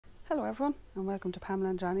Hello everyone and welcome to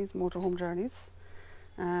Pamela and Johnny's Motorhome Journeys.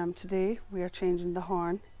 Today we are changing the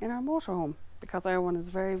horn in our motorhome because our one is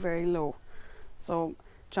very low. So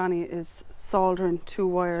Johnny is soldering two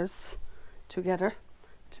wires together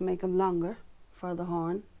to make them longer for the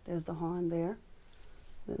horn. There's the horn there,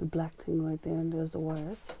 little black thing right there, and there's the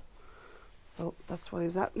wires. So that's what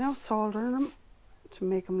he's at now, soldering them to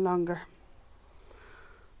make them longer.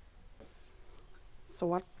 So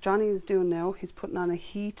what Johnny is doing now, he's putting on a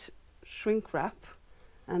heat shrink wrap,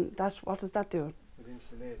 and what does that do? It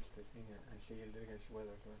insulates the thing and shields it against weather.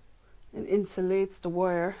 It insulates the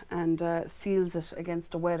wire and seals it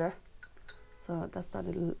against the weather. So that's that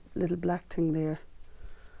little black thing there.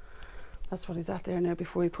 That's what he's at there now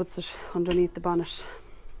before he puts it underneath the bonnet.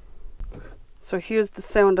 So here's the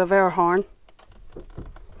sound of our horn.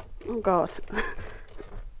 Oh God.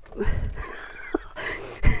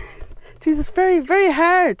 Jesus, very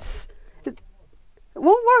hard. It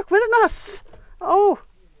won't work, will it not? Oh.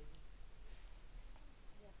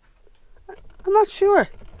 I'm not sure.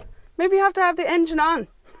 Maybe you have to have the engine on.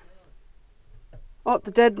 Oh,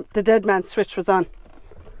 the dead man switch was on.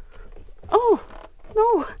 Oh,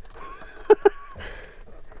 no.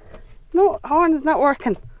 No, horn is not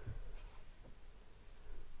working.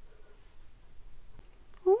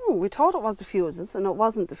 Oh, we thought it was the fuses and it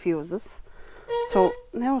wasn't the fuses. So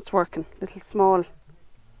now it's working. Little small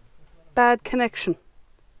bad connection.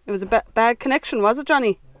 It was a bad connection, was it,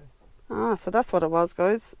 Johnny? Ah, so that's what it was,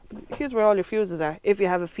 guys. Here's where all your fuses are. If you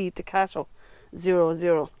have a feed to Cato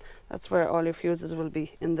 00, that's where all your fuses will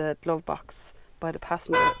be, in the glove box by the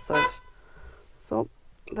passenger side. So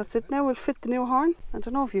that's it now. We'll fit the new horn. I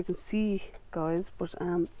don't know if you can see, guys, but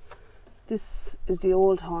this is the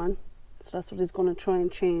old horn. So that's what he's going to try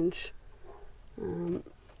and change. And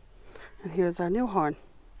here's our new horn,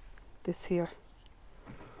 this here.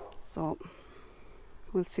 So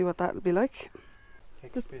we'll see what that'll be like.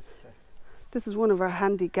 This is one of our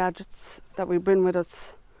handy gadgets that we bring with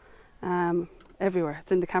us everywhere.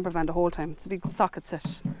 It's in the camper van the whole time. It's a big socket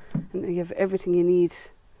set, and you have everything you need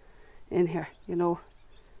in here, you know,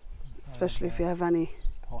 especially if you have any.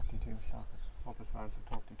 32 sockets, up as far as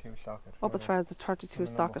the 32 socket. Up as far as the 32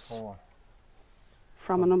 socket.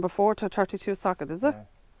 From So a number 4 to a 32 socket, is it? Yeah.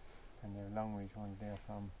 And the long reach ones there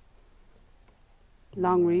from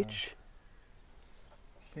Long reach.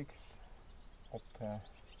 6 up to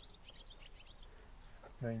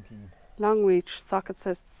 19. Long reach socket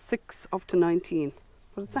set 6 up to 19.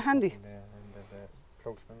 But it's a handy. There, and there's a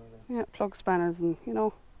plug spanner there. Yeah, plug spanners, and you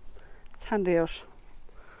know, it's handy out.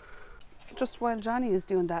 Just while Johnny is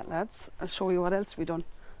doing that, lads, I'll show you what else we done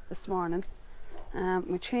this morning.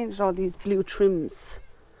 We changed all these blue trims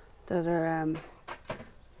that are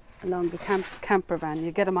along the camper van.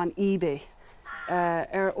 You get them on eBay.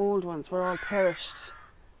 Our old ones were all perished.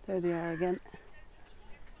 There they are again.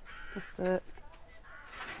 That's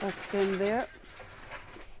them there.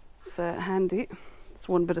 It's handy. It's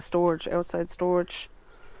one bit of storage, outside storage.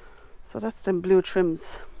 So that's them blue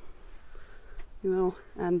trims, you know.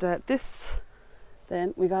 And this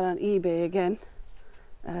then we got on eBay again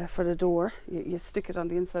for the door. You stick it on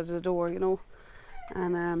the inside of the door, you know.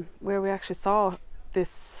 And where we actually saw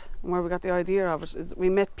this and where we got the idea of it is we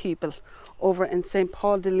met people over in St.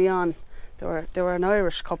 Paul de Leon. They were an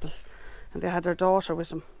Irish couple and they had their daughter with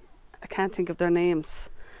them. I can't think of their names.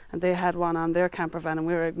 And they had one on their camper van and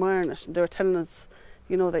we were admiring it, and they were telling us,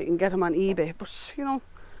 you know, that you can get them on eBay, but you know,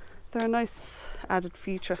 they're a nice added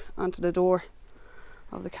feature onto the door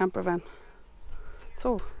of the camper van.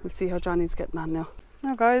 So we'll see how Johnny's getting on now.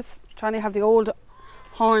 Now guys, Johnny have the old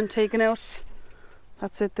horn taken out.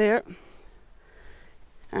 That's it there.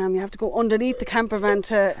 You have to go underneath the camper van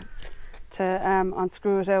to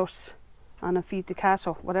unscrew it out on a feed to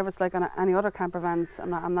Cato, whatever it's like on any other camper vans.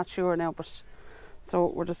 I'm not sure now, but so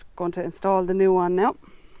we're just going to install the new one now,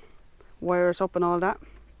 wire it up and all that.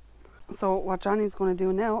 So what Johnny's going to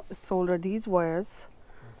do now is solder these wires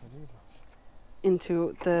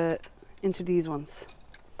into these ones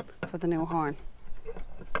for the new horn.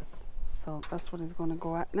 So that's what he's going to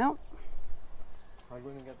go at now. I'm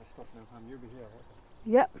going to get the stuff now, Pam. You'll be here, right?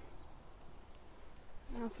 Yep.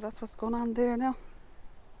 Yeah, so that's what's going on there now.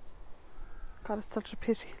 God, it's such a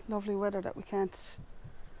pity. Lovely weather that we can't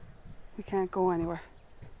go anywhere.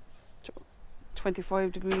 It's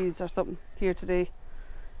 25 degrees or something here today.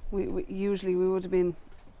 We usually we would have been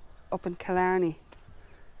up in Killarney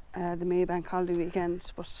the Maybank holiday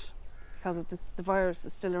weekend, but because of the virus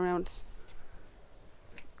is still around,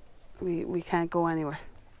 we can't go anywhere.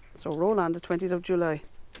 So roll on the 20th of July,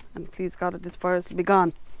 and please God that this virus will be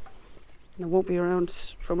gone and it won't be around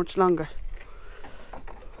for much longer.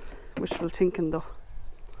 Wishful thinking though.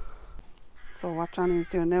 So what Johnny is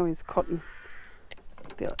doing now, he's cutting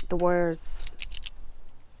the wires,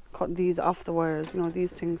 cutting these off the wires, you know,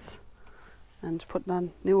 these things, and putting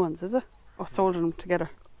on new ones, is it? Or soldering them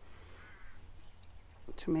together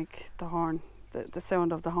to make the horn, the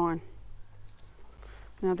sound of the horn.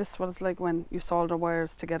 Now this is what it's like when you solder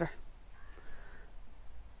wires together.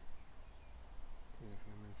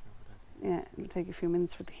 Yeah, it'll take a few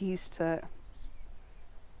minutes for the heat to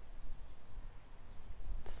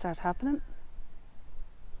start happening.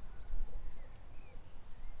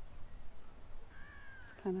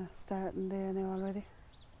 It's kind of starting there now already.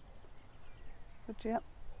 But yeah.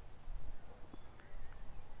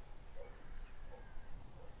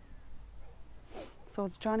 So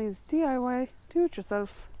it's Johnny's DIY,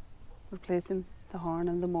 do-it-yourself, replacing the horn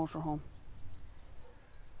in the motorhome.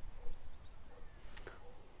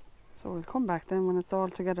 So we'll come back then when it's all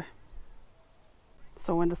together.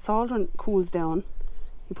 So when the soldering cools down,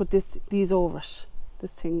 you put these over it.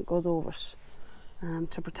 This thing goes over it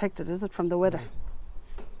to protect it, is it, from the weather?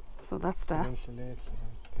 So that's that.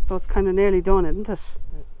 So it's kind of nearly done, isn't it?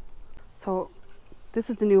 Yeah. So this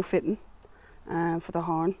is the new fitting for the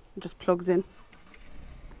horn. It just plugs in.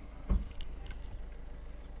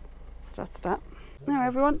 So that's that. Now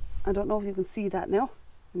everyone, I don't know if you can see that now.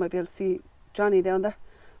 You might be able to see Johnny down there.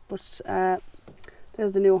 But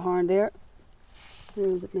there's the new horn there. Where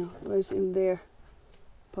is it now? Right in there.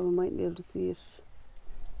 Probably mightn't be able to see it.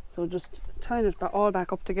 So just tying it all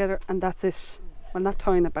back up together, and that's it. Well, not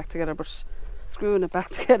tying it back together, but screwing it back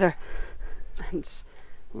together. And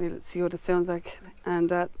we'll see what it sounds like. And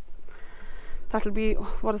that'll be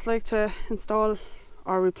what it's like to install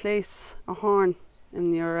or replace a horn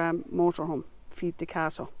in your motorhome, Fiat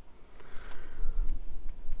Ducato.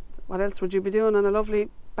 What else would you be doing on a lovely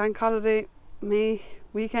bank holiday May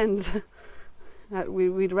weekend?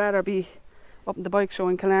 We'd rather be up in the bike show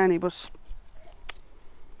in Killarney, but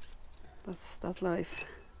that's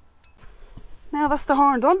life. Now that's the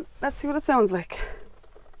horn done. Let's see what it sounds like.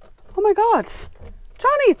 Oh my God,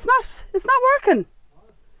 Johnny, it's not working.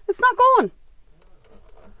 It's not going.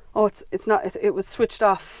 Oh, it's not. It was switched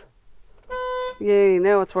off. Yay!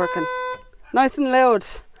 Now it's working. Nice and loud.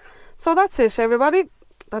 So that's it, everybody.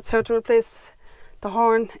 That's how to replace the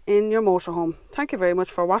horn in your motorhome. Thank you very much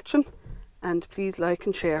for watching, and please like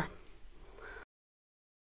and share.